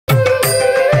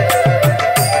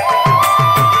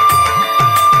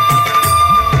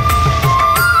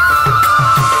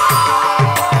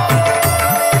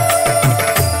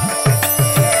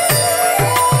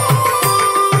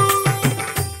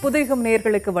புதுயுகம்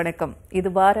நேயர்களுக்கு வணக்கம். இது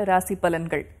வார ராசி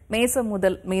பலன்கள். மேசம்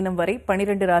முதல் மீனம் வரை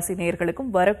 12 ராசி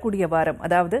நேயர்களுக்கும் வரக்கூடிய வாரம்,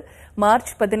 அதாவது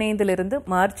மார்ச் 15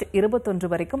 மார்ச்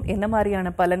 21 வரைக்கும் என்ன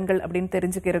மாதிரியான பலன்கள் அப்படின்னு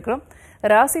தெரிஞ்சுக்க இருக்கிறோம்.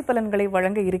 ராசி பலன்களை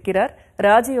வழங்க இருக்கிறார்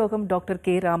ராஜயோகம் டாக்டர்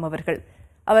கே ராம் அவர்கள்.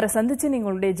 அவரை சந்திச்சு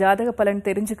நீங்களுடைய ஜாதக பலன்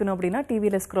தெரிஞ்சுக்கணும் அப்படின்னா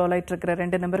டிவியில ஸ்க்ரால் ஆயிட்டு இருக்கிற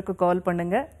 2 நம்பருக்கு கால்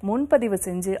பண்ணுங்க. முன்பதிவு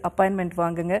செஞ்சு அப்பாயின்மெண்ட்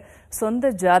வாங்குங்க.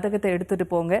 சொந்த ஜாதகத்தை எடுத்துட்டு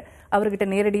போங்க. அவர்கிட்ட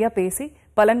நேரடியா பேசி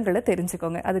பலன்களை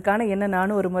தெரிஞ்சுக்கோங்க. அதுக்கான என்ன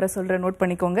நானும் ஒரு முறை சொல்றேன், நோட்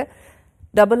பண்ணிக்கோங்க.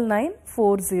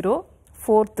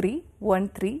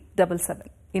 9940431377.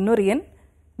 இன்னொரு எண்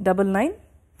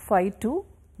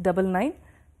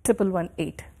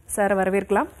 9952991118. சார்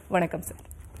வரவேற்கலாம். வணக்கம் சார்.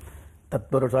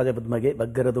 தத்புருஷாய வித்மகே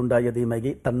வக்கரதுண்டாய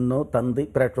தீமகி தன்னோ தந்தி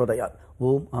பிரச்சோதயாத்.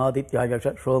 ஓம் ஆதித்யாயஷ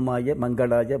சோமாய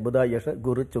மங்களாய புதாயஷ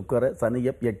குரு சுக்கர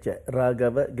சனியப் யட்ச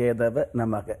ராகவ கேதவ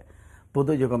நமக.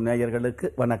 புதுயுகம் நேயர்களுக்கு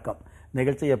வணக்கம்.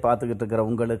 நிகழ்ச்சியை பார்த்துக்கிட்டு இருக்கிற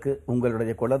உங்களுக்கு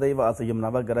உங்களுடைய குலதெய்வ ஆசையும்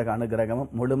நவகிரக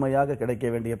அனுகிரகமும் முழுமையாக கிடைக்க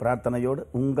வேண்டிய பிரார்த்தனையோடு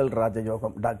உங்கள்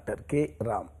ராஜயோகம் டாக்டர் கே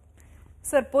ராம்.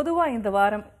 சார், பொதுவா இந்த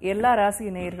வாரம் எல்லா ராசி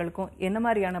நேயர்களுக்கும் என்ன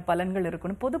மாதிரியான பலன்கள்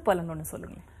இருக்குன்னு பொது பலன் ஒன்று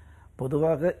சொல்லுங்க.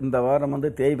 பொதுவாக இந்த வாரம்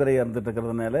தேய்பிறை இருந்துட்டு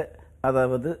இருக்கிறதுனால,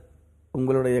 அதாவது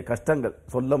உங்களுடைய கஷ்டங்கள்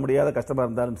சொல்ல முடியாத கஷ்டமாக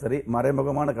இருந்தாலும் சரி,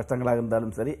 மறைமுகமான கஷ்டங்களாக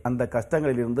இருந்தாலும் சரி, அந்த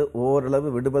கஷ்டங்களிலிருந்து ஓரளவு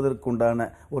விடுவதற்குண்டான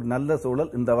ஒரு நல்ல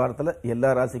சூழல் இந்த வாரத்தில் எல்லா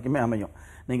ராசிக்குமே அமையும்.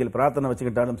 நீங்கள் பிரார்த்தனை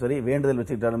வச்சுக்கிட்டாலும் சரி, வேண்டுதல்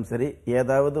வச்சுக்கிட்டாலும் சரி,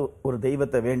 ஏதாவது ஒரு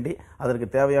தெய்வத்தை வேண்டி அதற்கு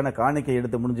தேவையான காணிக்கை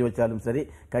எடுத்து முடிஞ்சு வச்சாலும் சரி,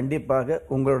 கண்டிப்பாக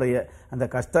உங்களுடைய அந்த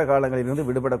கஷ்ட காலங்களிலிருந்து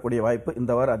விடுபடக்கூடிய வாய்ப்பு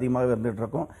இந்த வாரம் அதிகமாக இருந்துகிட்டு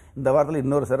இருக்கும். இந்த வாரத்தில்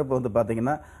இன்னொரு சிறப்பு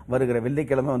பார்த்தீங்கன்னா, வருகிற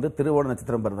வெள்ளிக்கிழமை திருவோண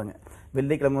நட்சத்திரம் வருதுங்க.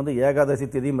 வெள்ளிக்கிழமை ஏகாதசி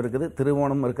திதியும் இருக்குது,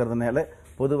 திருவோணம் இருக்கிறதுனால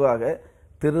பொதுவாக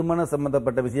திருமண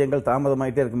சம்பந்தப்பட்ட விஷயங்கள்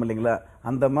தாமதமாயிட்டே இருக்கும் இல்லைங்களா?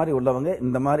 அந்த மாதிரி உள்ளவங்க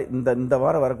இந்த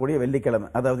வாரம் வரக்கூடிய வெள்ளிக்கிழமை,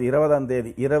 அதாவது 20ஆம்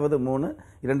தேதி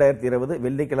 20/3/2020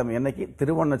 வெள்ளிக்கிழமை என்னைக்கு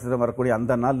திருவோண நட்சத்திரம் வரக்கூடிய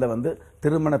அந்த நாளில்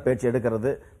திருமண பேச்சு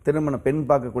எடுக்கிறது, திருமண பெண்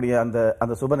பார்க்கக்கூடிய அந்த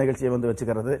சுப நிகழ்ச்சியை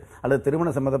வச்சுக்கிறது, அல்லது திருமண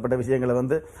சம்பந்தப்பட்ட விஷயங்களை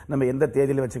நம்ம எந்த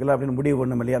தேதியில் வச்சுக்கலாம் அப்படின்னு முடிவு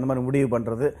பண்ணும் இல்லையா? அந்த மாதிரி முடிவு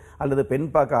பண்ணுறது, அல்லது பெண்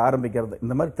பார்க்க ஆரம்பிக்கிறது,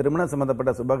 இந்த மாதிரி திருமண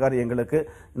சம்பந்தப்பட்ட சுபகாரியங்களுக்கு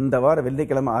இந்த வாரம்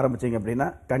வெள்ளிக்கிழமை ஆரம்பிச்சிங்க அப்படின்னா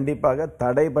கண்டிப்பாக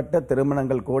தடைப்பட்ட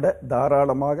திருமணங்கள் கூட தாராளமாக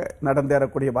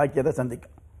நடந்தேறக்கூடிய பாக்கியத்தை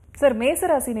சந்திக்கும். சார்,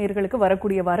 மேசராசி நேயர்களுக்கு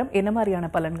வரக்கூடிய வாரம் என்ன மாதிரியான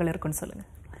பலன்கள் இருக்குன்னு சொல்லுங்க.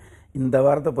 இந்த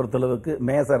வாரத்தை பொறுத்தளவுக்கு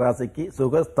மேச ராசிக்கு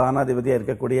சுகஸ்தானாதிபதியாக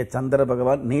இருக்கக்கூடிய சந்திர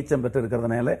பகவான் நீச்சம் பெற்று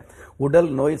இருக்கிறதுனால உடல்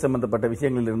நோய் சம்பந்தப்பட்ட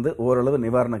விஷயங்களிலிருந்து ஓரளவு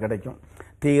நிவாரணம் கிடைக்கும்.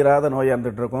 தீராத நோயாக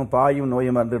இருந்துட்டு இருக்கும், பாயும்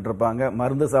நோயும் இருந்துட்டு இருப்பாங்க,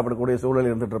 மருந்து சாப்பிடக்கூடிய சூழல்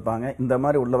இருந்துட்டு இருப்பாங்க. இந்த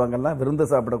மாதிரி உள்ளவங்கெல்லாம் விருந்து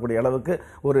சாப்பிடக்கூடிய அளவுக்கு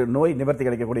ஒரு நோய் நிவர்த்தி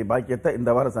கிடைக்கக்கூடிய பாக்கியத்தை இந்த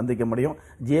வாரம் சந்திக்க முடியும்.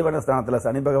 ஜீவனஸ்தானத்தில்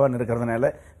சனி பகவான் இருக்கிறதுனால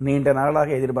நீண்ட நாளாக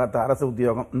எதிர்பார்த்த அரசு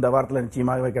உத்தியோகம் இந்த வாரத்தில்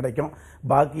நிச்சயமாகவே கிடைக்கும்.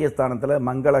 பாக்கியஸ்தானத்தில்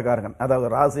மங்களகாரகன், அதாவது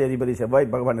ராசி அதிபதி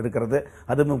செவ்வாய் பகவான் இருக்கிறது,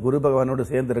 அதுவும் குரு பகவானோடு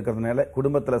சேர்ந்து இருக்கிறதுனால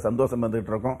குடும்பத்தில் சந்தோஷம்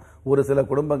வந்துட்டு இருக்கும். ஒரு சில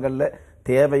குடும்பங்களில்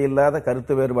தேவையில்லாத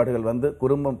கருத்து வேறுபாடுகள்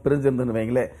குடும்பம் பிரிஞ்சிருந்துன்னு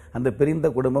வைங்களே, அந்த பிரிந்த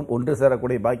குடும்பம் ஒன்று சேரக்கூடிய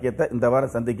பாக்கியத்தை இந்த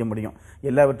வாரம் சந்திக்க முடியும்.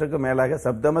 எல்லாவற்றுக்கும் மேலாக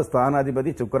சப்தம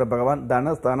ஸ்தானாதிபதி சுக்கிர பகவான்,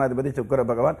 தன ஸ்தானாதிபதி சுக்கிர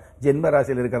பகவான் ஜென்ம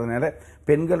ராசியில் இருக்கிறதுனால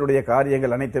பெண்களுடைய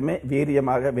காரியங்கள் அனைத்துமே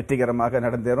வீரியமாக வெற்றிகரமாக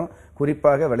நடந்தேறும்.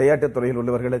 குறிப்பாக விளையாட்டுத் துறையில்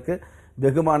உள்ளவர்களுக்கு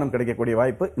வெகுமானம் கிடைக்கக்கூடிய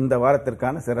வாய்ப்பு இந்த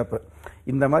வாரத்திற்கான சிறப்பு.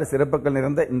 இந்த மாதிரி சிறப்புகள்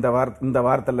நிறைந்த இந்த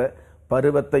வாரத்தில்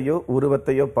பருவத்தையோ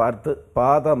உருவத்தையோ பார்த்து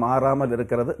பாதம் மாறாமல்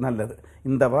இருக்கிறது நல்லது.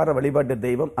 இந்த வார வழிபாட்டு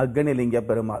தெய்வம் அக்னிலிங்க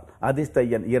பெருமாள். அதிர்ஷ்ட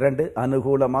எண் 2,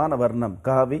 அனுகூலமான வர்ணம்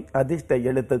காவி, அதிர்ஷ்ட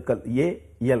எழுத்துக்கள்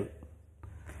AL.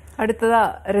 அடுத்ததா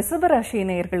ரிஷபராசி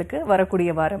நேயர்களுக்கு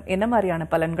வரக்கூடிய வாரம் என்ன மாதிரியான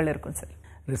பலன்கள் இருக்கும் சார்?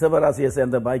 ரிஷபராசியை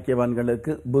சேர்ந்த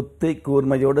பாக்கியவான்களுக்கு புத்தி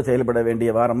கூர்மையோடு செயல்பட வேண்டிய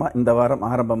வாரமா இந்த வாரம்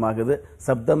ஆரம்பமாகுது.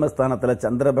 சப்தமஸ்தானத்தில்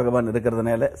சந்திர பகவான்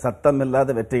இருக்கிறதுனால சத்தமில்லாத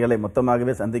வெற்றிகளை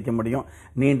மொத்தமாகவே சந்திக்க முடியும்.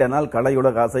 நீண்ட நாள்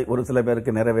கலையுலக ஆசை ஒரு சில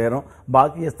பேருக்கு நிறைவேறும்.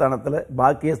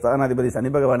 பாக்கியஸ்தானாதிபதி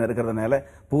சனி பகவான் இருக்கிறதுனால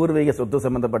பூர்வீக சொத்து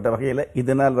சம்பந்தப்பட்ட வகையில்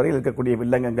இது நாள் வரையில் இருக்கக்கூடிய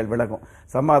வில்லங்கங்கள் விலகும்.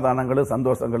 சமாதானங்களும்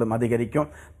சந்தோஷங்களும் அதிகரிக்கும்.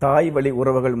 தாய் வழி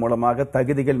உறவுகள் மூலமாக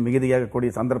தகுதிகள்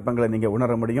மிகுதியாகக்கூடிய சந்தர்ப்பங்களை நீங்க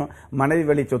உணர முடியும். மனைவி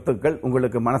வழி சொத்துக்கள்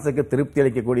உங்களுக்கு மனசுக்கு திருப்தி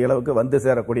கூடிய அளவுக்கு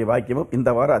சேரக்கூடிய வாக்கியமும் இந்த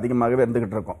வாரம் அதிகமாகவே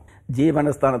இருந்துகிட்டு இருக்கும்.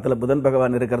 ஜீவனஸ்தானத்தில் புதன்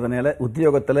பகவான் இருக்கிறதுனால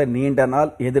உத்தியோகத்தில் நீண்ட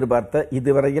நாள் எதிர்பார்த்த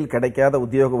இதுவரையில் கிடைக்காத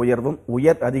உத்தியோக உயர்வும்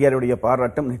உயர் அதிகாரியுடைய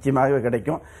பாராட்டும் நிச்சயமாகவே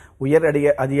கிடைக்கும். உயர்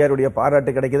அதிகாரியுடைய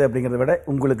பாராட்டு கிடைக்குது அப்படிங்கிறத விட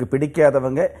உங்களுக்கு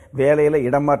பிடிக்காதவங்க வேலையில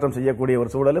இடமாற்றம் செய்யக்கூடிய ஒரு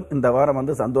சூழலும் இந்த வாரம்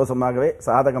சந்தோஷமாகவே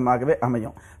சாதகமாகவே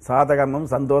அமையும். சாதகமும்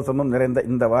சந்தோஷமும் நிறைந்த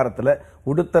இந்த வாரத்தில்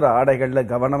உடுத்தர ஆடைகளில்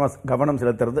கவனம்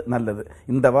செலுத்துறது நல்லது.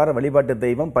 இந்த வார வழிபாட்டு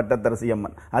தெய்வம் பட்டத்தரசி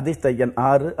அம்மன். அதிர்ஷ்ட எண்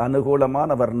 6, அனுகூலமான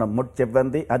வர்ணம்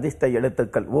முட்செவ்வந்தி, அதிர்ஷ்ட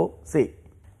எழுத்துக்கள் OC.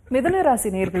 மிதுன ராசி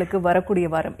நேயர்களுக்கு வரக்கூடிய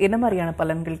வாரம் என்ன மாதிரியான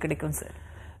பலன்கள் கிடைக்கும் சார்?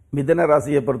 மிதுன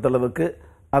ராசியை பொறுத்தளவுக்கு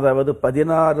அதாவது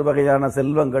 16 வகையான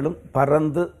செல்வங்களும்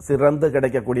பறந்து சிறந்து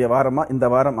கிடைக்கக்கூடிய வாரமா இந்த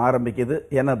வாரம் ஆரம்பிக்குது.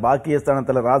 ஏன்னா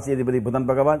பாக்கியஸ்தானத்தில் ராசி அதிபதி புதன்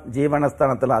பகவான்,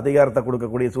 ஜீவனஸ்தானத்தில் அதிகாரத்தை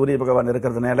கொடுக்கக்கூடிய சூரிய பகவான்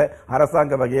இருக்கிறதுனால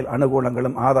அரசாங்க வகையில்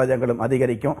அனுகூலங்களும் ஆதாயங்களும்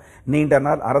அதிகரிக்கும். நீண்ட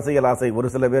நாள் அரசியல் ஆசை ஒரு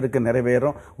சில பேருக்கு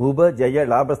நிறைவேறும். உப ஜெய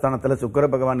லாபஸ்தானத்தில் சுக்கிர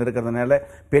பகவான் இருக்கிறதுனால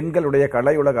பெண்களுடைய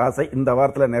கலையுலக ஆசை இந்த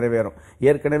வாரத்தில் நிறைவேறும்.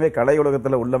 ஏற்கனவே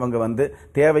கலையுலகத்தில் உள்ளவங்க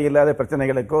தேவையில்லாத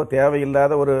பிரச்சனைகளுக்கோ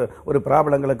தேவையில்லாத ஒரு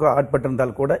பிராபலங்களுக்கோ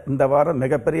ஆட்பட்டிருந்தால் கூட இந்த வாரம்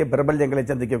மிகப்பெரிய பிரபல்யங்களை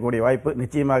சந்திக்கக்கூடிய வாய்ப்பு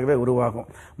நிச்சயமாகவே உருவாகும்.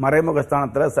 மறைமுக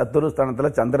ஸ்தானத்தில் சத்துரு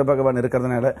ஸ்தானத்தில் சந்திர பகவான்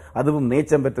இருக்கிறதுனால, அதுவும்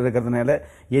நீச்சம் பெற்று இருக்கிறதுனால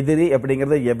எதிரி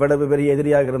அப்படிங்கிறது எவ்வளவு பெரிய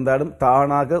எதிரியாக இருந்தாலும்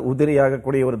தானாக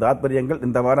உதிரியாகக்கூடிய ஒரு தாத்பரியங்கள்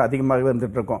இந்த வாரம் அதிகமாகவே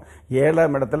இருந்துட்டு இருக்கும்.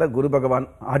 7ஆம் இடத்துல குரு பகவான்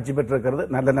ஆட்சி பெற்றிருக்கிறது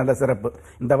நல்ல நல்ல சிறப்பு.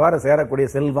 இந்த வாரம் சேரக்கூடிய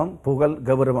செல்வம், புகழ்,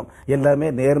 கௌரவம் எல்லாமே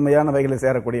நேர்மையான வகையில்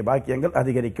சேரக்கூடிய பாக்கியங்கள்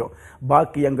அதிகரிக்கும்.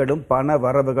 பாக்கியங்களும் பண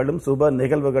வரவுகளும் சுப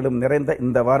நிகழ்வுகளும் நிறைந்த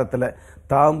இந்த வாரத்தில்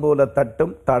தாம்பூல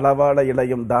தட்டும் தளவாட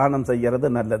இலையும் தானம் செய்யறது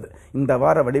நல்லது. இந்த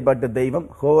வார வழிபாட்டு தெய்வம்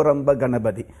ஹோரம்ப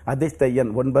கணபதி. அதிர்ஷ்ட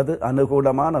எண் 9,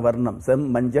 அனுகூலமான வர்ணம்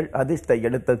செம்மஞ்சள், அதிர்ஷ்ட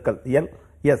எழுத்துக்கள்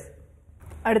LS.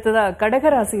 அடுத்ததா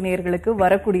கடகராசி நேயர்களுக்கு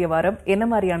வரக்கூடிய வாரம் என்ன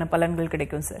மாதிரியான பலன்கள்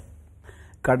கிடைக்கும் சார்?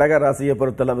 கடகராசியை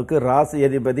பொறுத்தளவுக்கு ராசி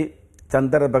அதிபதி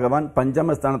சந்திர பகவான்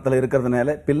பஞ்சமஸ்தானத்தில்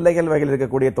இருக்கிறதுனால பிள்ளைகள் வகையில்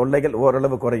இருக்கக்கூடிய தொல்லைகள்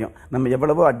ஓரளவு குறையும். நம்ம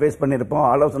எவ்வளவோ அட்வைஸ் பண்ணியிருப்போம்,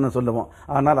 ஆலோசனை சொல்லுவோம்.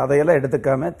 ஆனால் அதையெல்லாம்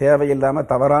எடுத்துக்காம தேவையில்லாமல்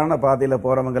தவறான பாதையில்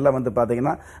போறவங்கெல்லாம்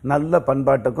பார்த்தீங்கன்னா நல்ல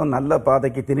பண்பாட்டுக்கும் நல்ல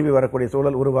பாதைக்கு திரும்பி வரக்கூடிய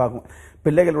சூழல் உருவாகும்.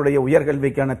 பிள்ளைகளுடைய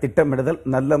உயர்கல்விக்கான திட்டமிடுதல்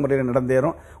நல்ல முறையில்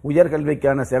நடந்தேறும்.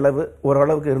 உயர்கல்விக்கான செலவு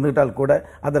ஓரளவுக்கு இருந்துட்டால் கூட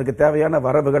அதற்கு தேவையான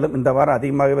வரவுகளும் இந்த வாரம்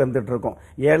அதிகமாகவே இருந்துட்டு இருக்கும்.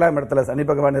 7ஆம் இடத்துல சனி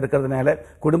பகவான் இருக்கிறதுனால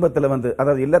குடும்பத்தில்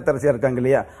அதாவது இல்லத்தரசியா இருக்காங்க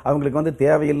இல்லையா, அவங்களுக்கு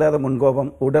தேவையில்லாத கோபம்,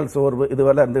 உடல் சோர்வு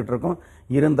இதுவெல்லாம் இருந்துட்டு இருக்கும்.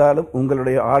 இருந்தாலும்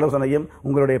உங்களுடைய ஆலோசனையும்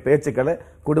உங்களுடைய பேச்சுக்களை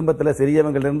குடும்பத்தில்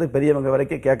சிறியவங்களிலிருந்து பெரியவங்க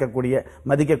வரைக்கும் கேட்கக்கூடிய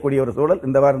மதிக்கக்கூடிய ஒரு சூழல்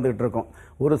இந்த வாரம் இருந்துகிட்டு இருக்கும்.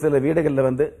 ஒரு சில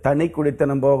வீடுகளில் தனி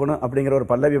குடித்தனம் போகணும் அப்படிங்கிற ஒரு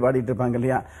பல்லவி பாடிட்டு இருப்பாங்க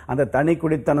இல்லையா, அந்த தனி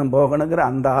குடித்தனம் போகணுங்கிற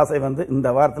அந்த ஆசை இந்த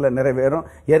வாரத்தில் நிறைவேறும்.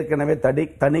 ஏற்கனவே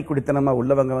தனி குடித்தனமா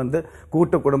உள்ளவங்க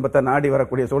கூட்டு குடும்பத்தை நாடி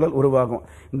வரக்கூடிய சூழல் உருவாகும்.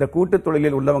 இந்த கூட்டு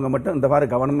தொழிலில் உள்ளவங்க மட்டும் இந்த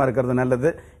வாரம் கவனமா இருக்கிறது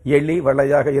நல்லது. எளி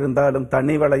வளையாக இருந்தாலும்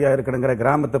தனி வளையா இருக்கணுங்கிற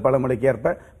கிராமத்து பழமொழிக்கு ஏற்ப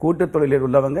கூட்டு தொழிலில்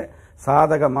உள்ளவங்க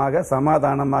சாதகமாக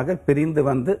சமாதானமாக பிரிந்து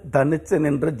தனிச்சு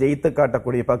நின்று ஜெயித்து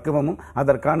காட்டக்கூடிய பக்குவமும்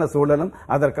அதற்கான சூழலும்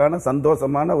அதற்கான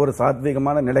சந்தோஷமான ஒரு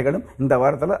சாத்வீகமான நிலைகளும் இந்த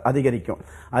வாரத்தில் அதிகரிக்கும்.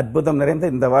 அற்புதம் நிறைந்த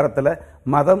இந்த வாரத்தில்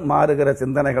மதம் மாறுகிற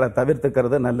சிந்தனைகளை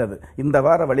தவிர்த்துக்கிறது நல்லது. இந்த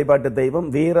வார வழிபாட்டு தெய்வம்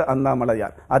வீர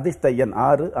அண்ணாமலையார். அதிர்ஷ்ட எண்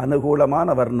 6, அனுகூலமான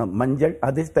வர்ணம் மஞ்சள்,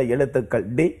 அதிர்ஷ்ட எழுத்துக்கள்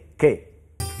DK.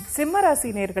 சிம்ம ராசி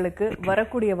நேயர்களுக்கு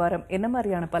வரக்கூடிய வாரம் என்ன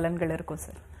மாதிரியான பலன்கள் இருக்கும்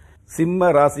சார்? சிம்ம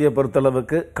ராசியை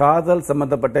பொறுத்தளவுக்கு காதல்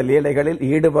சம்பந்தப்பட்ட லீலைகளில்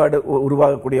ஈடுபாடு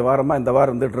உருவாகக்கூடிய வாரமா இந்த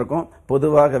வாரம் இருந்துட்டு இருக்கும்.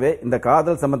 பொதுவாகவே இந்த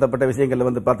காதல் சம்பந்தப்பட்ட விஷயங்கள்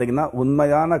பாத்தீங்கன்னா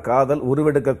உண்மையான காதல்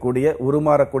உருவெடுக்கக்கூடிய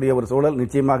உருமாறக்கூடிய ஒரு சூழல்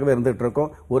நிச்சயமாகவே இருந்துட்டு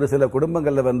இருக்கும். ஒரு சில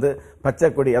குடும்பங்கள்ல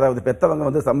பச்சைக்கொடி, அதாவது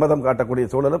பெத்தவங்க சம்மதம் காட்டக்கூடிய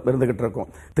சூழலும் இருந்துகிட்டு இருக்கும்.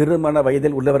 திருமண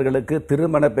வயதில் உள்ளவர்களுக்கு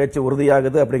திருமண பேச்சு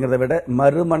உறுதியாகுது அப்படிங்கிறத விட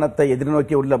மறுமணத்தை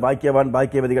எதிர்நோக்கி உள்ள பாக்கியவான்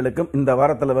பாக்கியவதிகளுக்கும் இந்த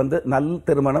வாரத்தில் நல்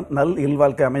திருமணம் நல்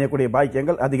இல்வாழ்க்கை அமையக்கூடிய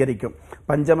பாக்கியங்கள் அதிகரிக்கும்.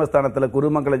 பஞ்சமஸ்தான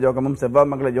குருமங்கள யோகமும்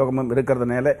செவ்வாமங்கள யோகமும்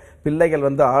இருக்கிறதுனால பிள்ளைகள்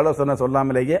ஆலோசனை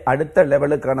சொல்லாமலேயே அடுத்த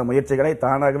லெவலுக்கான முயற்சிகளை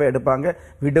தானாகவே எடுப்பாங்க.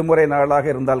 விடுமுறை நாளாக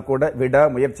இருந்தால் கூட விடா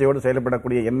முயற்சியோடு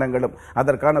செயல்படக்கூடிய எண்ணங்களும்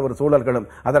அதற்கான ஒரு சூழல்களும்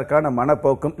அதற்கான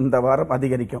மனப்போக்கும் இந்த வாரம்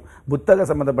அதிகரிக்கும். புத்தக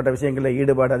சம்பந்தப்பட்ட விஷயங்களில்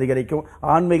ஈடுபாடு அதிகரிக்கும்.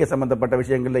 ஆன்மீக சம்பந்தப்பட்ட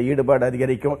விஷயங்களில் ஈடுபாடு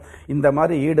அதிகரிக்கும். இந்த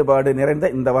மாதிரி ஈடுபாடு நிறைந்த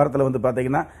இந்த வாரத்தில்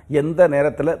பாத்தீங்கன்னா எந்த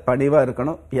நேரத்தில் பணிவா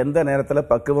இருக்கணும், எந்த நேரத்தில்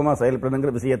பக்குவமா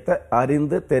செயல்படணுங்கிற விஷயத்தை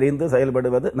அறிந்து தெரிந்து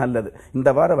செயல்படுவது நல்லது. இந்த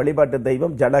வார வழிபாட்டு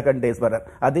தெய்வம் ஜலகண்டேஸ்வரர்.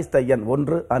 அதிர்ஷ்ட எண்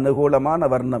 1, அனுகூலமான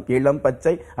வர்ணம் இளம்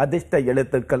பச்சை, அதிர்ஷ்ட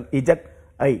எழுத்துக்கள் IJ.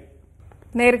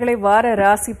 நேர்களை வார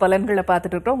ராசி பலன்களை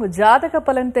பார்த்துட்டு இருக்கோம். உங்க ஜாதக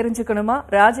பலன் தெரிஞ்சுக்கணுமா?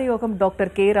 ராஜயோகம்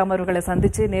டாக்டர் K ராம் அவர்களை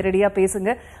சந்திச்சு நேரடியா பேசுங்க.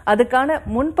 அதுக்கான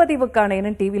முன்பதிவுக்கான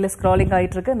எண் டிவில ஸ்க்ராலிங்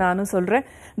ஆயிட்டு இருக்கு. நானும் சொல்றேன்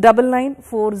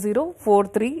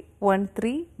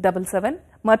 9940431377.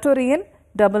 மற்றொரு எண்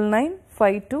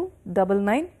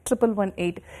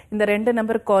 9952999118. இந்த 2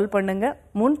 நம்பருக்கு கால் பண்ணுங்க.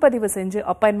 முன்பதிவு செஞ்சு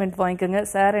அப்பாயின்மெண்ட் வாங்கிக்கோங்க.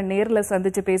 சாரை நேரில்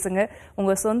சந்திச்சு பேசுங்க.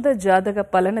 உங்க சொந்த ஜாதக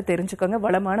பலனை தெரிஞ்சுக்கோங்க.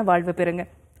 வளமான வாழ்வு பெறுங்க.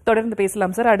 தொடர்ந்து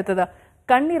பேசலாம் சார். அடுத்ததா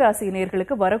கன்னி ராசி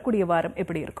நேயர்களுக்கு வரக்கூடிய வாரம்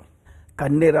எப்படி இருக்கும்?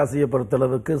 கன்னி ராசியை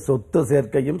பொறுத்தளவுக்கு சொத்து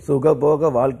சேர்க்கையும் சுகபோக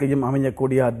வாழ்க்கையும்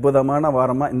அமையக்கூடிய அற்புதமான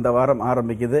வாரமா இந்த வாரம்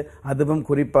ஆரம்பிக்குது. அதுவும்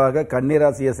குறிப்பாக கன்னி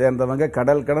ராசியை சேர்ந்தவங்க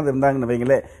கடல் கடந்து இருந்தாங்கன்னு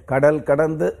வைங்களே, கடல்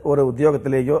கடந்து ஒரு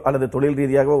உத்தியோகத்திலேயோ அல்லது தொழில்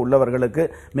ரீதியாகவோ உள்ளவர்களுக்கு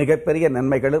மிகப்பெரிய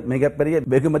நன்மைகளும் மிகப்பெரிய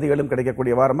வெகுமதிகளும்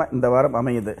கிடைக்கக்கூடிய வாரமா இந்த வாரம்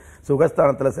அமையுது.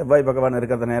 சுகஸ்தானத்தில் செவ்வாய் பகவான்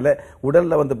இருக்கிறதுனால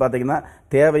உடல்ல பாத்தீங்கன்னா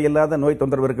தேவையில்லாத நோய்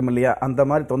தொந்தரவு இருக்கும் இல்லையா, அந்த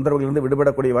மாதிரி தொந்தரவுகளிலிருந்து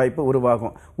விடுபடக்கூடிய வாய்ப்பு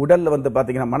உருவாகும். உடல்ல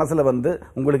பாத்தீங்கன்னா மனசுல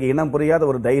உங்களுக்கு இனம் புரியாத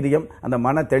ஒரு தைரியம், அந்த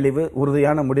மன தெளிவு,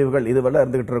 உறுதியான முடிவுகள் இதுவெல்லாம்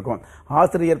இருந்துகிட்டு இருக்கும்.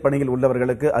 ஆசிரியர் பணியில்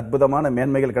உள்ளவர்களுக்கு அற்புதமான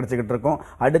மேன்மைகள் கிடைச்சிக்கிட்டு இருக்கும்.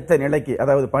 அடுத்த நிலைக்கு,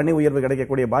 அதாவது பணி உயர்வு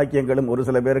கிடைக்கக்கூடிய பாக்கியங்களும் ஒரு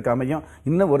சில பேருக்கு அமையும்.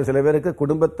 இன்னும் ஒரு சில பேருக்கு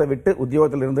குடும்பத்தை விட்டு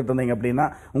உத்தியோகத்தில் இருந்துட்டு இருந்தீங்க அப்படின்னா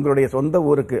உங்களுடைய சொந்த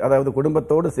ஊருக்கு, அதாவது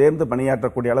குடும்பத்தோடு சேர்ந்து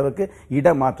பணியாற்றக்கூடிய அளவுக்கு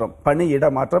இடமாற்றம், பணி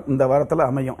இடமாற்றம் இந்த வாரத்தில்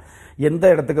அமையும். எந்த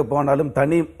இடத்துக்கு போனாலும்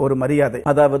தனி ஒரு மரியாதை,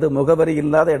 அதாவது முகவரி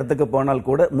இல்லாத இடத்துக்கு போனால்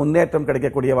கூட முன்னேற்றம்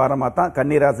கிடைக்கக்கூடிய வாரமா தான்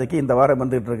கன்னிராசிக்கு இந்த வாரம்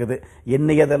வந்துட்டு இருக்குது.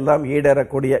 எண்ணியதெல்லாம்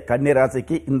ஈடேறக்கூடிய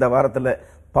கன்னிராசிக்கு இந்த வாரத்தில்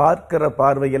பார்க்கிற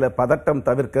பார்வையில பதட்டம்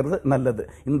தவிர்க்கிறது நல்லது.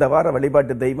 இந்த வார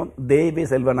வழிபாட்டு தெய்வம் தேவி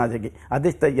செல்வநாயகி.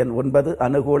 அதிர்ஷ்ட எண் 9,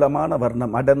 அனுகூலமான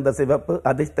வர்ணம் அடர்ந்த சிவப்பு,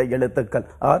 அதிர்ஷ்ட எழுத்துக்கள்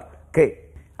RK.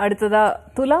 அடுத்ததா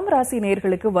துலாம் ராசி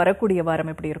நேயர்களுக்கு வரக்கூடிய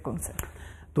வாரம் எப்படி இருக்கும் சார்?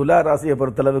 துலா ராசியை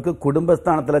பொறுத்தளவுக்கு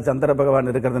குடும்பஸ்தானத்தில் சந்திர பகவான்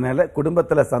இருக்கிறதுனால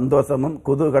குடும்பத்தில் சந்தோஷமும்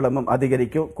குதூகலமும்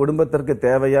அதிகரிக்கும். குடும்பத்திற்கு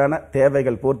தேவையான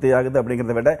தேவைகள் பூர்த்தியாகுது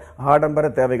அப்படிங்கிறத விட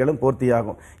ஆடம்பர தேவைகளும்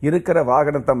பூர்த்தியாகும். இருக்கிற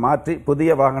வாகனத்தை மாற்றி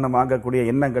புதிய வாகனம் வாங்கக்கூடிய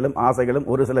எண்ணங்களும் ஆசைகளும்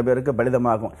ஒரு சில பேருக்கு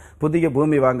பலிதமாகும். புதிய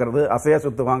பூமி வாங்குறது, அசையா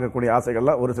சொத்து வாங்கக்கூடிய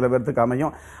ஆசைகள்லாம் ஒரு சில பேருக்கு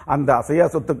அமையும். அந்த அசையா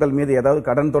சொத்துக்கள் மீது ஏதாவது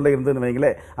கடன் தொல்லை இருந்துன்னு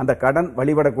வைங்களே, அந்த கடன்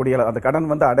வழிபடக்கூடிய அந்த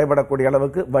கடன் அடைபடக்கூடிய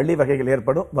அளவுக்கு வழிவகைகள்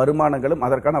ஏற்படும். வருமானங்களும்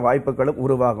அதற்கான வாய்ப்புகளும்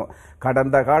உருவாகும்.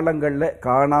 கடந்த காலங்களில்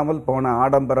காணாமல் போன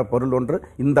ஆடம்பர பொருள் ஒன்று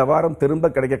இந்த வாரம்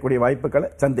திரும்ப கிடைக்கக்கூடிய வாய்ப்புகளை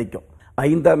சந்திக்கும்.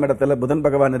 5ஆம் இடத்துல புதன்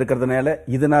பகவான் இருக்கிறதுனால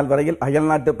இது நாள் வரையில்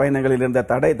அயல்நாட்டு பயணங்களில் இருந்த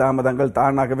தடை தாமதங்கள்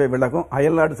தானாகவே விலகும்.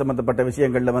 அயல்நாடு சம்பந்தப்பட்ட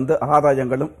விஷயங்கள்ல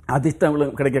ஆதாயங்களும்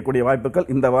அதிர்ஷ்டங்களும் கிடைக்கக்கூடிய வாய்ப்புகள்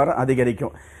இந்த வாரம்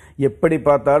அதிகரிக்கும். எப்படி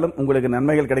பார்த்தாலும் உங்களுக்கு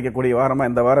நன்மைகள் கிடைக்கக்கூடிய வாரமா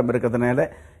இந்த வாரம் இருக்கிறதுனால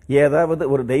ஏதாவது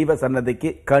ஒரு தெய்வ சன்னதிக்கு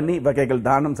கனி வகைகள்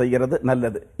தானம் செய்கிறது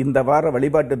நல்லது. இந்த வார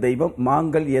வழிபாட்டு தெய்வம்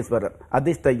மாங்கல்யேஸ்வரர்.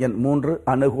 அதிர்ஷ்ட எண் 3,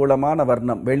 அனுகூலமான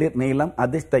வர்ணம் வெளிர் நீலம்,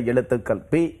 அதிர்ஷ்ட எழுத்துக்கள்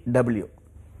PW.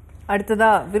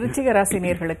 அடுத்ததா விருச்சிக ராசி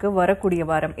நேயர்களுக்கு வரக்கூடிய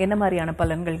வாரம் என்ன மாதிரியான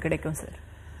பலன்கள் கிடைக்கும் சார்?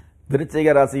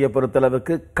 விருச்சிக ராசியை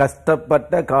பொறுத்தளவுக்கு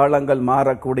கஷ்டப்பட்ட காலங்கள்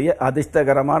மாறக்கூடிய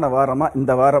அதிர்ஷ்டகரமான வாரமா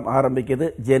இந்த வாரம் ஆரம்பிக்குது.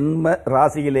 ஜென்ம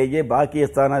ராசியிலேயே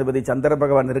பாக்கியஸ்தானாதிபதி சந்திர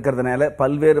பகவான் இருக்கிறதுனால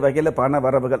பல்வேறு வகையில் பண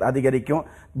வரவுகள் அதிகரிக்கும்.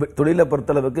 தொழிலை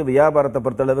பொறுத்தளவுக்கு, வியாபாரத்தை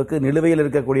பொறுத்தளவுக்கு நிலுவையில்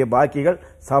இருக்கக்கூடிய பாக்கிகள்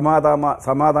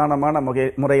சமாதானமான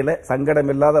முறையில்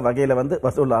சங்கடமில்லாத வகையில்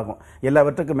வசூலாகும்.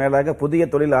 எல்லாவற்றுக்கும் மேலாக புதிய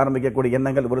தொழில் ஆரம்பிக்கக்கூடிய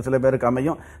எண்ணங்கள் ஒரு சில பேருக்கு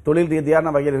அமையும். தொழில்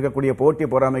ரீதியான வகையில் இருக்கக்கூடிய போட்டி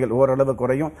பொறாமைகள் ஓரளவு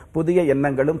குறையும். புதிய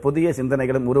எண்ணங்களும் புதிய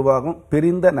சிந்தனைகளும் உருவாகும்.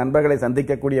 பிரிந்த நண்பர்களை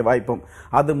சந்திக்கக்கூடிய வாய்ப்பும்,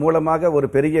 அது மூலமாக ஒரு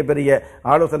பெரிய பெரிய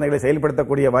ஆலோசனைகளை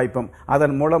செயல்படுத்தக்கூடிய வாய்ப்பும்,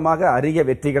 அதன் மூலமாக அரிய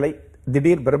வெற்றிகளை,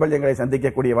 திடீர் பிரபல்யங்களை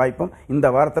சந்திக்கக்கூடிய வாய்ப்பும் இந்த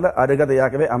வாரத்தில்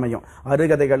அருகதையாகவே அமையும்.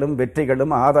 அருகதைகளும்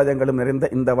வெற்றிகளும் ஆதாயங்களும் நிறைந்த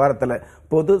இந்த வாரத்தில்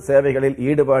பொது சேவைகளில்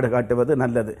ஈடுபாடு காட்டுவது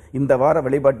நல்லது. இந்த வார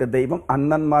வழிபாட்டு தெய்வம்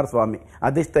அண்ணன்மார் சுவாமி.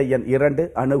 அதிர்ஷ்ட எண் 2,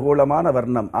 அனுகூலமான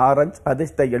வர்ணம் ஆரஞ்சு,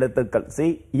 அதிர்ஷ்ட எழுத்துக்கள்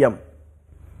CM.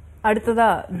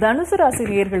 அடுத்ததா தனுசு ராசி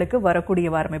நேயர்களுக்கு வரக்கூடிய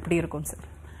வாரம் எப்படி இருக்கும் சார்?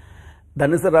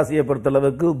 தனுசு ராசியை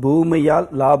பொறுத்தளவுக்கு பூமியால்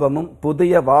லாபமும்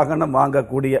புதிய வாகனம்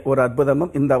வாங்கக்கூடிய ஒரு அற்புதமும்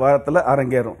இந்த வாரத்தில்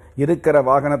அரங்கேறும். இருக்கிற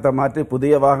வாகனத்தை மாற்றி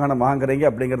புதிய வாகனம் வாங்குறீங்க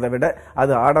அப்படிங்கிறத விட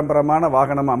அது ஆடம்பரமான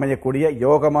வாகனம் அமையக்கூடிய,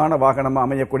 யோகமான வாகனம்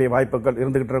அமையக்கூடிய வாய்ப்புகள்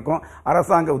இருந்துகிட்டு இருக்கும்.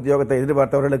 அரசாங்க உத்தியோகத்தை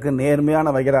எதிர்பார்த்தவர்களுக்கு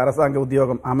நேர்மையான வகையில் அரசாங்க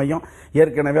உத்தியோகம் அமையும்.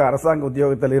 ஏற்கனவே அரசாங்க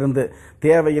உத்தியோகத்தில் இருந்து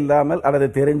தேவையில்லாமல் அல்லது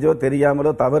தெரிஞ்சோ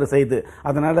தெரியாமலோ தவறு செய்து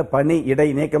அதனால பணி இடை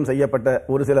நீக்கம் செய்யப்பட்ட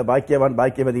ஒரு சில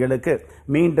பாக்கியவதிகளுக்கு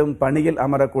மீண்டும் பணியில்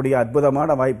அமரக்கூடிய அற்புதமான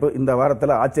வாய்ப்பு இந்த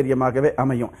வாரத்தில் ஆச்சரியமாகவே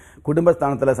அமையும்.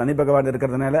 குடும்பஸ்தானத்தில் சனி பகவான்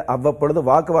இருக்கிறதுனால அவ்வப்பொழுது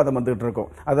வாக்குவாதம் வந்துகிட்டு இருக்கும்.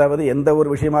 அதாவது எந்த ஒரு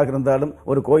விஷயமாக இருந்தாலும்,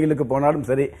 ஒரு கோயிலுக்கு போனாலும்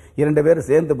சரி, 2 பேரும்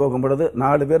சேர்ந்து போகும் பொழுது,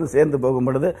 4 பேரும் சேர்ந்து போகும்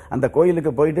பொழுது அந்த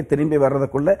கோயிலுக்கு போயிட்டு திரும்பி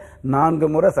வர்றதுக்குள்ள 4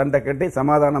 முறை சண்டை கட்டி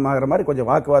சமாதானமாகிற மாதிரி கொஞ்சம்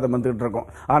வாக்குவாதம் வந்துகிட்டு இருக்கும்.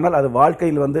 ஆனால் அது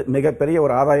வாழ்க்கையில் மிகப்பெரிய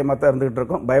ஒரு ஆதாயமாக தான் இருந்துகிட்டு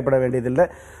இருக்கும். பயப்பட வேண்டியதில்லை.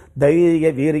 தைரிய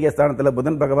வீரிய ஸ்தானத்தில்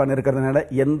புதன் பகவான் இருக்கிறதுனால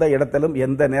எந்த இடத்திலும்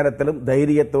எந்த நேரத்திலும்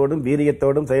தைரியத்தோடும்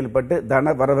வீரியத்தோடும் செயல்பட்டு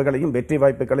தன வரவுகளையும் வெற்றி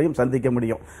வாய்ப்புகளையும் சந்திக்க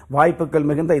முடியும். வாய்ப்புகள்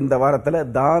மிகுந்த இந்த வாரத்தில்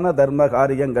தான தர்ம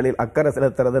காரியங்களில் அக்கறை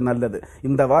செலுத்துறது நல்லது.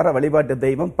 இந்த வார வழிபாட்டு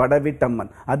தெய்வம்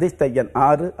படவிட்டம்மன். அதிர்ஷ்ட எண்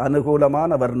 6,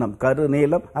 அனுகூலமான வர்ணம்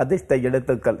கருநீலம், அதிர்ஷ்ட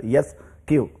எழுத்துக்கள்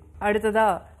SQ. அடுத்ததா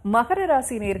மகர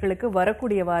ராசி நேயர்களுக்கு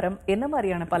வரக்கூடிய வாரம் என்ன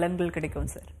மாதிரியான பலன்கள்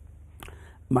கிடைக்கும் சார்?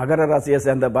 மகர ராசியை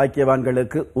சேர்ந்த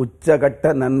பாக்கியவான்களுக்கு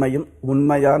உச்சகட்ட நன்மையும்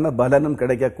உண்மையான பலனும்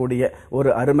கிடைக்கக்கூடிய ஒரு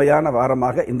அருமையான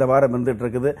வாரமாக இந்த வாரம் இருந்துட்டு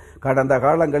இருக்குது. கடந்த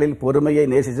காலங்களில் பொறுமையை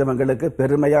நேசிச்சவங்களுக்கு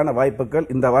பெருமையான வாய்ப்புகள்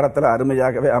இந்த வாரத்தில்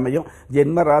அருமையாகவே அமையும்.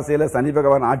 ஜென்ம ராசியில சனி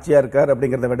பகவான் ஆட்சியா இருக்கார்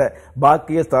அப்படிங்கிறத விட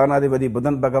பாக்கிய ஸ்தானாதிபதி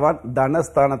புதன் பகவான்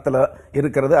தனஸ்தானத்தில்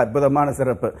இருக்கிறது அற்புதமான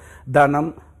சிறப்பு.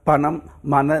 தனம், பணம்,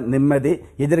 மன நிம்மதி,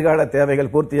 எதிர்கால தேவைகள்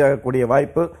பூர்த்தியாகக்கூடிய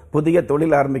வாய்ப்பு, புதிய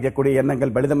தொழில் ஆரம்பிக்கக்கூடிய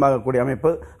எண்ணங்கள் பலிதமாகக்கூடிய அமைப்பு,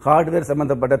 ஹார்ட்வேர்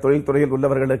சம்பந்தப்பட்ட தொழில்துறையில்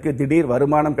உள்ளவர்களுக்கு திடீர்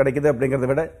வருமானம் கிடைக்குது அப்படிங்கிறத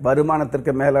விட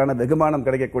வருமானத்திற்கு மேலான வெகுமானம்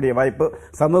கிடைக்கக்கூடிய வாய்ப்பு,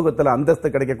 சமூகத்தில்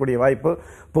அந்தஸ்து கிடைக்கக்கூடிய வாய்ப்பு,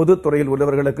 பொதுத்துறையில்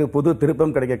உள்ளவர்களுக்கு புது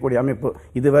திருப்பம் கிடைக்கக்கூடிய அமைப்பு,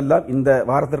 இதுவெல்லாம் இந்த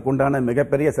வாரத்திற்கு உண்டான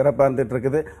மிகப்பெரிய சிறப்பாக இருந்துட்டு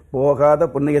இருக்குது. போகாத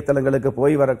புண்ணிய ஸ்தலங்களுக்கு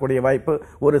போய் வரக்கூடிய வாய்ப்பு,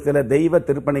 ஒரு சில தெய்வ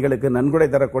திருப்பணிகளுக்கு நன்கொடை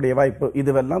தரக்கூடிய வாய்ப்பு,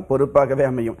 இதுவெல்லாம் பொறுப்பாகவே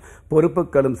அமையும்.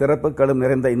 பொறுப்புகளும் சிறப்புகளும்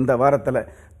நிறைந்த இந்த வாரத்தில்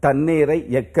தண்ணீரை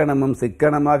எக்கணமும்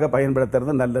சிக்கனமாக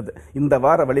பயன்படுத்துறது நல்லது. இந்த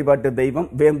வார வழிபாட்டு தெய்வம்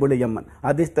வேம்புலியம்மன்.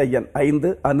 அதிர்ஷ்ட எண்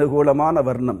 5, அனுகூலமான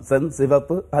வர்ணம் சென்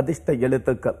சிவப்பு, அதிர்ஷ்ட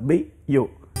எழுத்துக்கள் பி யு.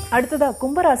 அடுத்ததா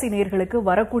கும்பராசி நேயர்களுக்கு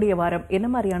வரக்கூடிய வாரம் என்ன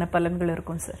மாதிரியான பலன்கள்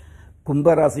இருக்கும் சார்?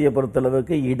 கும்பராசியை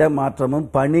பொறுத்தளவுக்கு இடமாற்றமும்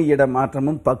பணி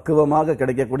இடமாற்றமும் பக்குவமாக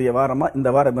கிடைக்கக்கூடிய வாரமா இந்த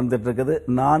வாரம் இருந்துட்டு இருக்குது.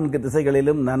 4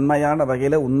 திசைகளிலும் நன்மையான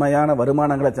வகையில உண்மையான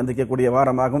வருமானங்களை சந்திக்கக்கூடிய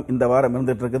வாரமாகவும் இந்த வாரம்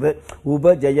இருந்துட்டு இருக்குது.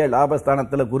 உபஜய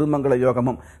லாபஸ்தானத்தில் குருமங்கள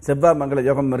யோகமும் செவ்வாய் மங்கள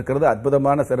யோகமும் இருக்கிறது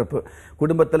அற்புதமான சிறப்பு.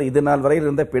 குடும்பத்தில் இது நாள் வரை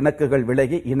இருந்த பிணக்குகள்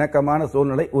விலகி இணக்கமான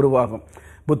சூழ்நிலை உருவாகும்.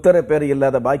 புத்தர பேர்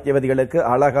இல்லாத பாக்கியவதிகளுக்கு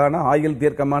அழகான ஆயுள்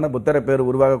தீர்க்கமான புத்தர பேர்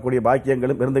உருவாகக்கூடிய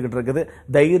பாக்கியங்களும் இருந்துகிட்டு இருக்குது.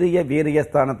 தைரிய வீரிய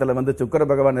ஸ்தானத்தில் சுக்கிர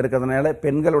பகவான் இருக்கிறதுனால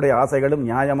பெண்களுடைய ஆசைகளும்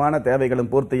நியாயமான தேவைகளும்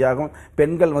பூர்த்தியாகும்.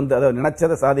 பெண்கள் அதை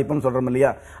நினைச்சதை சாதிப்பும் சொல்றோம்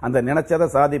இல்லையா, அந்த நினைச்சதை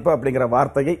சாதிப்பு அப்படிங்கிற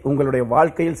வார்த்தையை உங்களுடைய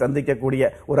வாழ்க்கையில்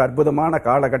சந்திக்கக்கூடிய ஒரு அற்புதமான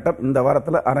காலகட்டம் இந்த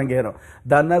வாரத்தில் அரங்கேறும்.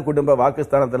 தன குடும்ப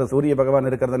வாக்குஸ்தானத்தில் சூரிய பகவான்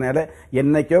இருக்கிறதுனால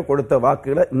என்னைக்கோ கொடுத்த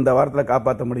வாக்குகளை இந்த வாரத்தில்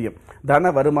காப்பாற்ற முடியும்.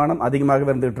 தன வருமானம் அதிகமாக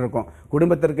இருந்துகிட்டு இருக்கும்.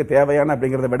 குடும்பத்திற்கு தேவையான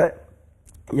விட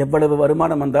எவ்வளவு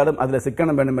வருமானம் வந்தாலும் அதுல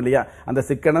சிக்கனம் வேணும் இல்லையா, அந்த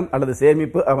சிக்கனம் அல்லது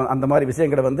சேமிப்பு அந்த மாதிரி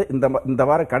விஷயங்களை இந்த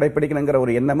வாரம் கடைபிடிக்கணுங்கிற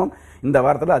ஒரு எண்ணமும் இந்த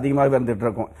வாரத்தில் அதிகமாக இருந்துட்டு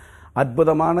இருக்கும்.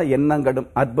 அற்புதமான எண்ணங்களும்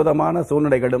அற்புதமான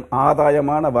சூழ்நிலைகளும்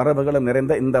ஆதாயமான வரவுகளும்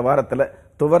நிறைந்த இந்த வாரத்தில்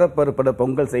துவரப்பருப்பட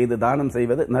பொங்கல் செய்து தானம்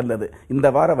செய்வது நல்லது. இந்த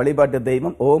வார வழிபாட்டு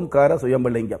தெய்வம் ஓம்கார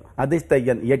சுயம்பலிங்கம். அதிர்ஷ்ட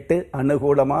எண் 8,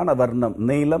 அனுகூலமான வர்ணம்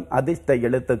நீலம், அதிர்ஷ்ட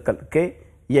எழுத்துக்கள் கே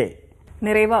ஏ.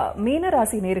 நிறைவா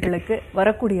மீனராசி நேயர்களுக்கு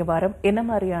வரக்கூடிய வாரம் என்ன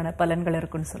மாதிரியான பலன்கள்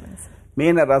இருக்குன்னு சொல்லுங்க சார்.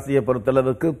 மீன ராசியை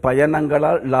பொறுத்தளவுக்கு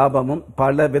பயணங்களால் லாபமும்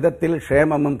பல விதத்தில்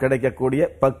க்ஷேமமும் கிடைக்கக்கூடிய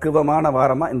பக்குவமான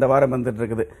வாரமா இந்த வாரம் வந்துட்டு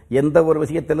இருக்குது. எந்த ஒரு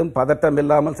விஷயத்திலும் பதட்டம்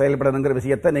இல்லாமல் செயல்படணுங்கிற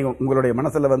விஷயத்தை நீங்க உங்களுடைய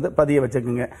மனசுல பதிய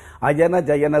வச்சுக்கோங்க. அயன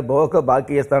ஜயன போக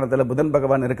பாக்கியஸ்தானத்தில் புதன்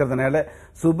பகவான் இருக்கிறதுனால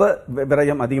சுப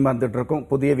விரயம் அதிகமாக இருந்துட்டு இருக்கும்.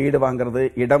 புதிய வீடு வாங்குறது,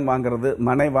 இடம் வாங்குறது,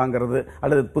 மனை வாங்குறது,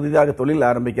 அல்லது புதிதாக தொழில்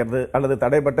ஆரம்பிக்கிறது, அல்லது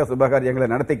தடைப்பட்ட சுபகாரியங்களை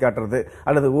நடத்தி காட்டுறது,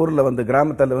 அல்லது ஊர்ல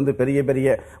கிராமத்தில் பெரிய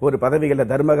பெரிய ஒரு பதவிகளை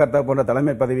தர்மகர்த்தா போன்ற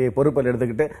தலைமை பதவியை பொறுப்பு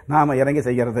எடுத்துக்கிட்டு நாம இறங்கி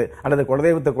செய்யறது, அல்லது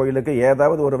குலதெய்வத்த கோயிலுக்கு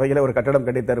ஏதாவது ஒரு வகையில ஒரு கட்டடம்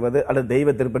கட்டி தருவது, அல்லது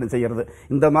தெய்வ திருப்பணி செய்யறது,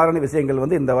 இந்த மாதிரி விஷயங்கள்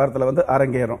இந்த வாரத்தில்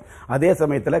அரங்கேறும். அதே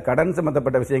சமயத்தில் கடன்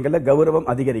சம்பந்தப்பட்ட விஷயங்கள்ல கௌரவம்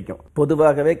அதிகரிக்கும்.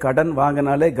 பொதுவாகவே கடன்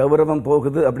வாங்கினாலே கௌரவம்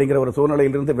போகுது அப்படிங்கிற ஒரு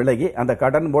சூழ்நிலையிலிருந்து விலகி அந்த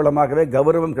கடன் மூலமாகவே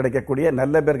கௌரவம் கிடைக்கக்கூடிய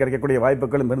நல்ல பேர் கிடைக்கக்கூடிய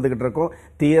வாய்ப்புகளும் இருந்துகிட்டு இருக்கும்.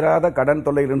 தீராத கடன்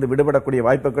தொல்லையிலிருந்து விடுபடக்கூடிய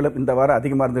வாய்ப்புகளும் இந்த வாரம்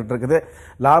அதிகமாக இருந்துட்டு இருக்குது.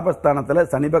 லாபஸ்தானத்தில்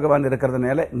சனி பகவான்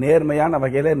இருக்கிறதுனால நேர்மையான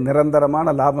வகையில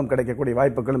நிரந்தரமான லாபம் கிடைக்கக்கூடிய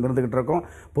வாய்ப்புகளும் இருந்துகிட்டு இருக்கும்.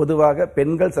 பொதுவாக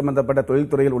பெண்கள் சம்பந்தப்பட்ட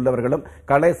தொழில்துறையில் உள்ளவர்களும்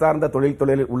கலை சார்ந்த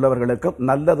தொழில்துறையில் உள்ளவர்களுக்கும்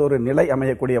நல்லதொரு நிலை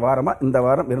அமையக்கூடிய வாரமா இந்த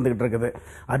வாரம் இருந்துகிட்டு இருக்குது.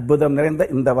 அற்புதம் நிறைந்த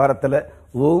இந்த வாரத்தில்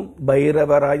ஓம்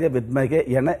பைரவராய வித்மகே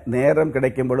என நேரம்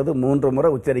கிடைக்கும் பொழுது 3 முறை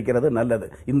உச்சரிக்கிறது நல்லது.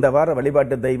 இந்த வார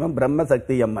வழிபாட்டு தெய்வம் பிரம்ம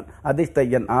சக்தி அம்மன். அதிர்ஷ்ட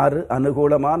எண் 6,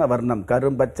 அனுகூலமான வர்ணம்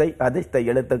கரும்பச்சை, அதிர்ஷ்ட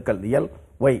எழுத்துக்கள் எல்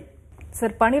ஒய்.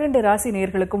 சார் 12 ராசி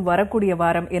நேயர்களுக்கும் வரக்கூடிய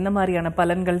வாரம் என்ன மாதிரியான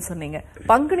பலன்கள் சொன்னீங்க?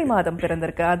 பங்குனி மாதம்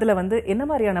பிறந்திருக்கு, அதுல என்ன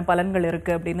மாதிரியான பலன்கள்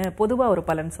இருக்கு அப்படின்னு பொதுவா ஒரு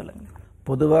பலன் சொல்லுங்க.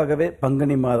 பொதுவாகவே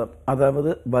பங்குனி மாதம்,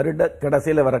 அதாவது வருட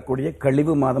கடைசியில் வரக்கூடிய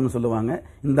கழிவு மாதம் சொல்லுவாங்க.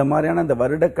 இந்த மாதிரியான இந்த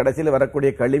வருட கடைசியில் வரக்கூடிய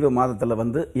கழிவு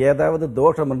மாதத்தில் ஏதாவது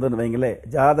தோஷம் இருந்ததுன்னு வைங்களே,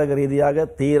 ஜாதக ரீதியாக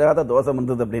தீராத தோஷம்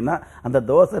இருந்தது அப்படின்னா அந்த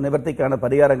தோஷ நிவர்த்திக்கான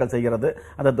பரிகாரங்கள் செய்கிறது,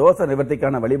 அந்த தோஷ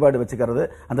நிவர்த்திக்கான வழிபாடு வச்சுக்கிறது,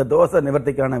 அந்த தோஷ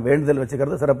நிவர்த்திக்கான வேண்டுதல்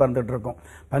வச்சுக்கிறது சிறப்பாக இருந்துட்டு இருக்கும்.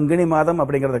 பங்குனி மாதம்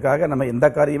அப்படிங்கிறதுக்காக நம்ம எந்த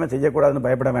காரியமே செய்யக்கூடாதுன்னு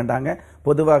பயப்பட வேண்டாங்க.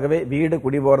 பொதுவாகவே வீடு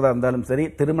குடி போறதா இருந்தாலும் சரி,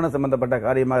 திருமணம் சம்பந்தப்பட்ட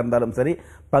காரியமாக இருந்தாலும் சரி,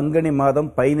 பங்குனி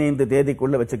மாதம் 15 தேதி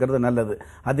வச்சுக்கிறது நல்லது.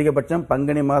 அதிகபட்சம்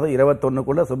பங்குனி மாதம்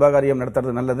 21க்குள்ள சுபகாரியம்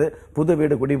நடத்துறது நல்லது. புது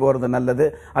வீடு குடி போறது நல்லது.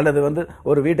 அல்லது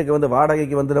ஒரு வீட்டுக்கு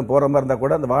வாடகைக்கு போற மாதிரி இருந்தா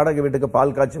கூட அந்த வாடகை வீட்டுக்கு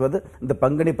பால் காய்ச்சுவது இந்த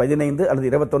பங்குனி 15 அல்லது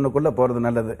 21க்குள்ள போறது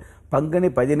நல்லது. பங்குனி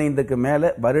 15க்கு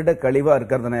மேல வருட கழிவா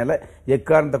இருக்கிறதுனால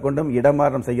எக்காரணத்தை கொண்டும்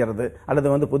இடமாற்றம் செய்யறது,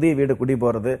 அல்லது புதிய வீடு குடி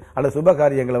போறது, அல்லது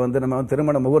சுபகாரியங்களை நம்ம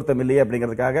திருமண முகூர்த்தம் இல்லையே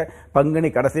அப்படிங்கிறதுக்காக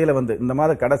பங்குனி கடைசியில இந்த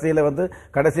மாத கடைசியில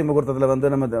கடைசி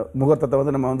முகூர்த்தத்தில் நம்ம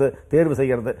முகூர்த்தத்தை நம்ம தேர்வு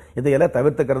செய்யறது, இது விஷயங்களை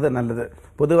தவிர்த்துக்கிறது நல்லது.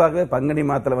 பொதுவாகவே பங்குனி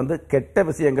மாதத்துல கெட்ட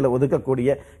விஷயங்களை ஒதுக்கக்கூடிய,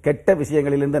 கெட்ட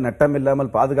விஷயங்களிலிருந்து நட்டம்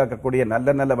இல்லாமல் பாதுகாக்கக்கூடிய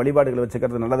நல்ல நல்ல வழிபாடுகளை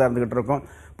வச்சுக்கிறது நல்லதா இருந்துகிட்டு இருக்கும்.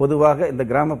 பொதுவாக இந்த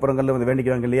கிராமப்புறங்களில்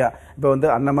வேண்டிக்குவாங்க இல்லையா, இப்போ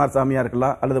அன்னமார் சாமியா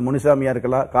இருக்கலாம், அல்லது முனிசாமியா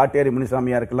இருக்கலாம், காட்டேரி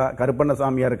முனிசாமியா இருக்கலாம், கருப்பண்ண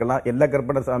சாமியா இருக்கலாம், எல்ல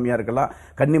கருப்பண்ண சாமியா இருக்கலாம்,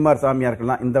 கன்னிமார் சாமியா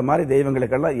இருக்கலாம். இந்த மாதிரி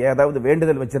தெய்வங்களுக்கெல்லாம் ஏதாவது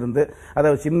வேண்டுதல் வச்சிருந்து,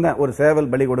 அதாவது சின்ன ஒரு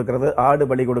சேவல் பலி கொடுக்கிறது, ஆடு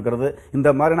பலி கொடுக்கிறது, இந்த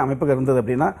மாதிரியான அமைப்புகள் இருந்தது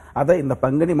அப்படின்னா அதை இந்த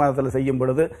பங்குனி மாதத்தில் செய்யும்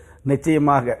பொழுது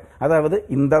நிச்சயமாக, அதாவது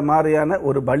இந்த மாதிரியான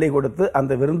ஒரு பலி கொடுத்து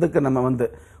அந்த விருந்துக்கு நம்ம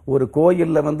ஒரு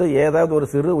கோயில்ல ஏதாவது ஒரு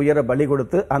சிறு உயர பலி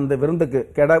கொடுத்து அந்த விருந்துக்கு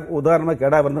கெடா, உதாரணமா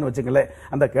கெடா விருந்துன்னு வச்சுக்கல,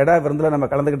 அந்த கெடா விருந்துல நம்ம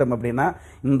கலந்துக்கிட்டோம் அப்படின்னா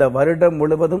இந்த வருடம்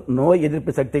முழுவதும் நோய்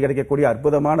எதிர்ப்பு சக்தி கிடைக்கக்கூடிய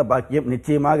அற்புதமான பாக்கியம்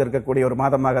நிச்சயமாக இருக்கக்கூடிய ஒரு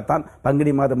மாதமாகத்தான்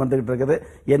பங்குனி மாதம் வந்துகிட்டு இருக்குது.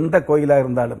 எந்த கோயிலா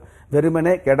இருந்தாலும்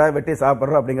வெறுமனே கெடா வெட்டி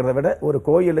சாப்பிட்றோம் அப்படிங்கிறத விட ஒரு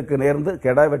கோயிலுக்கு நேர்ந்து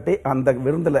கெடா வெட்டி அந்த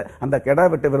விருந்துல, அந்த கெடா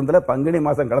வெட்டி விருந்துல பங்குனி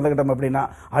மாதம் கலந்துக்கிட்டோம் அப்படின்னா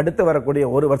அடுத்து வரக்கூடிய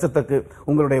ஒரு வருஷத்துக்கு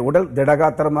உங்களுடைய உடல்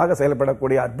திடகாத்திரமாக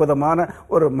செயல்படக்கூடிய அற்புதமான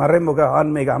ஒரு மறைமுக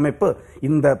ஆன்மீக அமைப்பு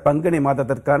இந்த பங்குனி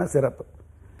மாதத்திற்கான சிறப்பு.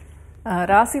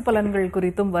 ராசி பலன்கள்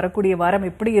குறித்தும் வரக்கூடிய வாரம்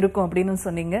எப்படி இருக்கும் அப்படின்னு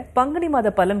சொன்னீங்க. பங்குனி மாத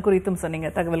பலன் குறித்தும் சொன்னீங்க.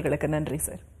 தகவல்களுக்கு நன்றி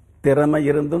சார். திறமை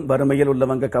இருந்தும் வறுமையில்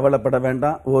உள்ளவங்க கவலைப்பட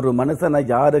வேண்டாம். ஒரு மனுஷனை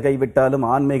யாரு கைவிட்டாலும்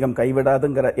ஆன்மீகம்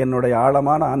கைவிடாதுங்கிற என்னுடைய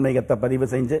ஆழமான ஆன்மீகத்தை பதிவு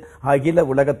செஞ்சு அகில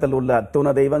உலகத்தில் உள்ள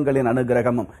அத்துண தெய்வங்களின்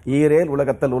அனுகிரகமும் ஈரேல்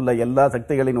உலகத்தில் உள்ள எல்லா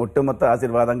சக்திகளின் ஒட்டுமொத்த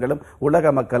ஆசீர்வாதங்களும்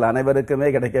உலக மக்கள் அனைவருக்குமே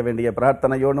கிடைக்க வேண்டிய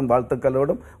பிரார்த்தனையோடும்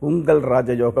வாழ்த்துக்களோடும் உங்கள்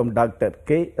ராஜயோகம் டாக்டர்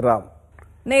கே. ராம்.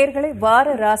 நேயர்களே,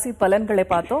 வார ராசி பலன்களை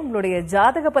பார்த்தோம். உங்களுடைய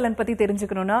ஜாதக பலன் பத்தி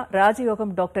தெரிஞ்சுக்கணும்னா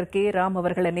ராஜயோகம் டாக்டர் கே. ராம்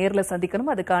அவர்களை நேர்ல சந்திக்கணும்.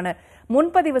 அதுக்கான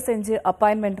முன்பதிவு செஞ்சு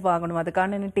அப்பாயின்மெண்ட் வாங்கணும்.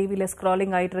 அதுக்கான டிவில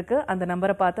ஸ்க்ராலிங் ஆயிட்டு இருக்கு. அந்த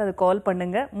நம்பரை பார்த்து அது கால்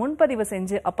பண்ணுங்க. முன்பதிவு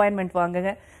செஞ்சு அப்பாயின்மெண்ட்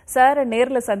வாங்குங்க. சாரை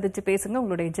நேர்ல சந்திச்சு பேசுங்க.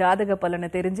 உங்களுடைய ஜாதக பலனை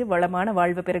தெரிஞ்சு வளமான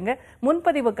வாழ்வு பெறுங்க.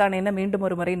 முன்பதிவுக்கான என்ன மீண்டும்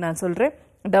ஒரு முறை நான் சொல்றேன்,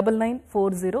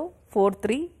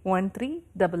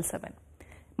 9940431377.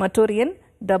 மற்றொரு எண்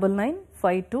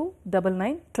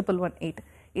 9952991118.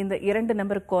 இந்த 2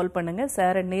 நம்பருக்கு கால் பண்ணுங்க.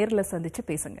 சாரை நேர்ல சந்திச்சு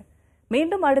பேசுங்க.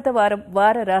 மீண்டும் அடுத்த வாரம்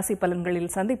வார ராசி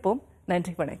பலன்களில் சந்திப்போம்.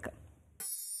 நன்றி, வணக்கம்.